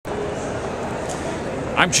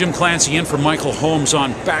I'm Jim Clancy in for Michael Holmes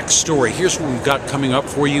on Backstory. Here's what we've got coming up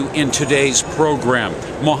for you in today's program.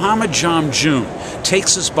 Mohammed Jamjoon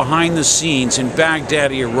takes us behind the scenes in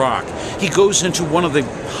Baghdad, Iraq. He goes into one of the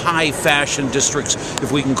high fashion districts,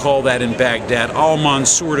 if we can call that, in Baghdad, Al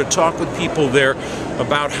Mansour, to talk with people there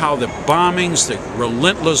about how the bombings, the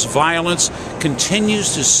relentless violence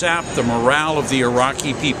continues to sap the morale of the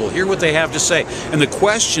Iraqi people. Hear what they have to say and the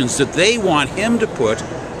questions that they want him to put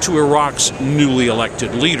to Iraq's newly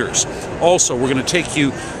elected leaders. Also, we're going to take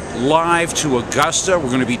you live to Augusta. We're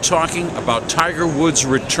going to be talking about Tiger Woods'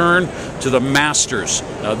 return to the Masters.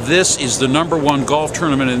 Now, this is the #1 golf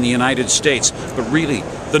tournament in the United States, but really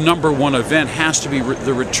the #1 event has to be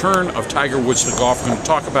the return of Tiger Woods to golf. We're going to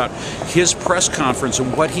talk about his press conference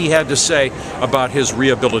and what he had to say about his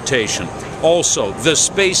rehabilitation. Also, the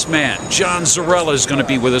spaceman, John Zarrella, is going to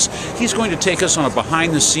be with us. He's going to take us on a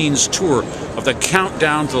behind-the-scenes tour of the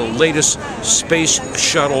countdown to the latest space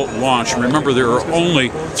shuttle launch. Remember, there are only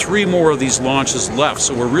 3 more of these launches left,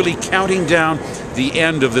 so we're really counting down the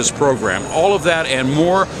end of this program. All of that and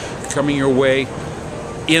more coming your way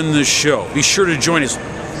in the show. Be sure to join us.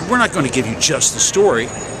 We're not going to give you just the story.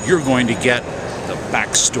 You're going to get the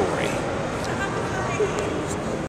backstory.